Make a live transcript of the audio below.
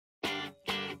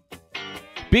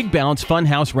Big Bounce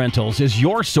Funhouse Rentals is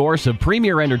your source of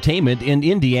premier entertainment in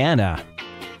Indiana.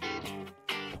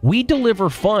 We deliver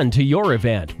fun to your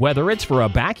event, whether it's for a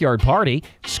backyard party,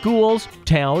 schools,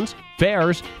 towns,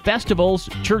 fairs, festivals,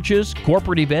 churches,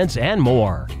 corporate events, and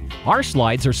more. Our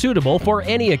slides are suitable for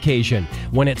any occasion.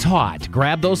 When it's hot,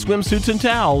 grab those swimsuits and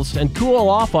towels and cool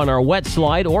off on our wet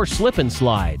slide or slip and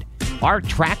slide. Our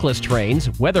trackless trains,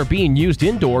 whether being used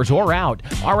indoors or out,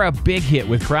 are a big hit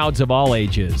with crowds of all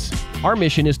ages. Our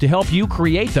mission is to help you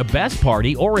create the best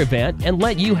party or event and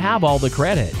let you have all the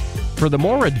credit. For the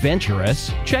more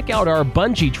adventurous, check out our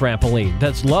bungee trampoline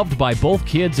that's loved by both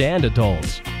kids and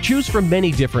adults. Choose from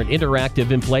many different interactive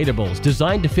inflatables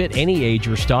designed to fit any age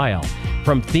or style,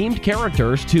 from themed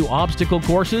characters to obstacle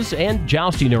courses and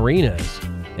jousting arenas.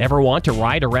 Ever want to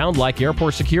ride around like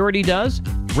airport security does?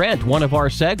 Rent one of our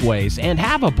Segways and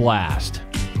have a blast.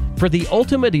 For the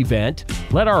ultimate event,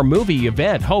 let our movie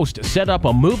event host set up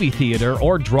a movie theater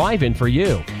or drive-in for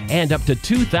you and up to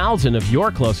 2,000 of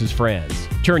your closest friends.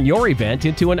 Turn your event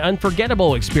into an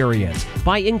unforgettable experience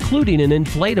by including an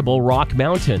inflatable rock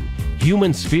mountain,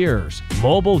 human spheres,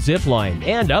 mobile zipline,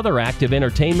 and other active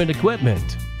entertainment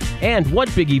equipment. And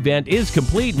what big event is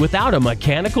complete without a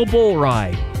mechanical bull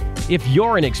ride? If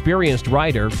you're an experienced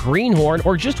rider, greenhorn,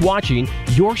 or just watching,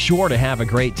 you're sure to have a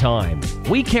great time.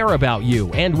 We care about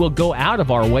you and will go out of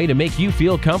our way to make you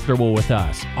feel comfortable with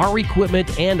us, our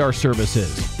equipment, and our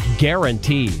services.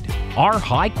 Guaranteed. Our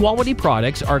high-quality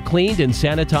products are cleaned and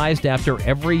sanitized after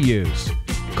every use.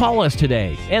 Call us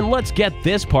today and let's get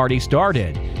this party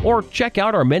started. Or check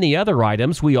out our many other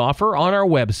items we offer on our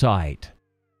website.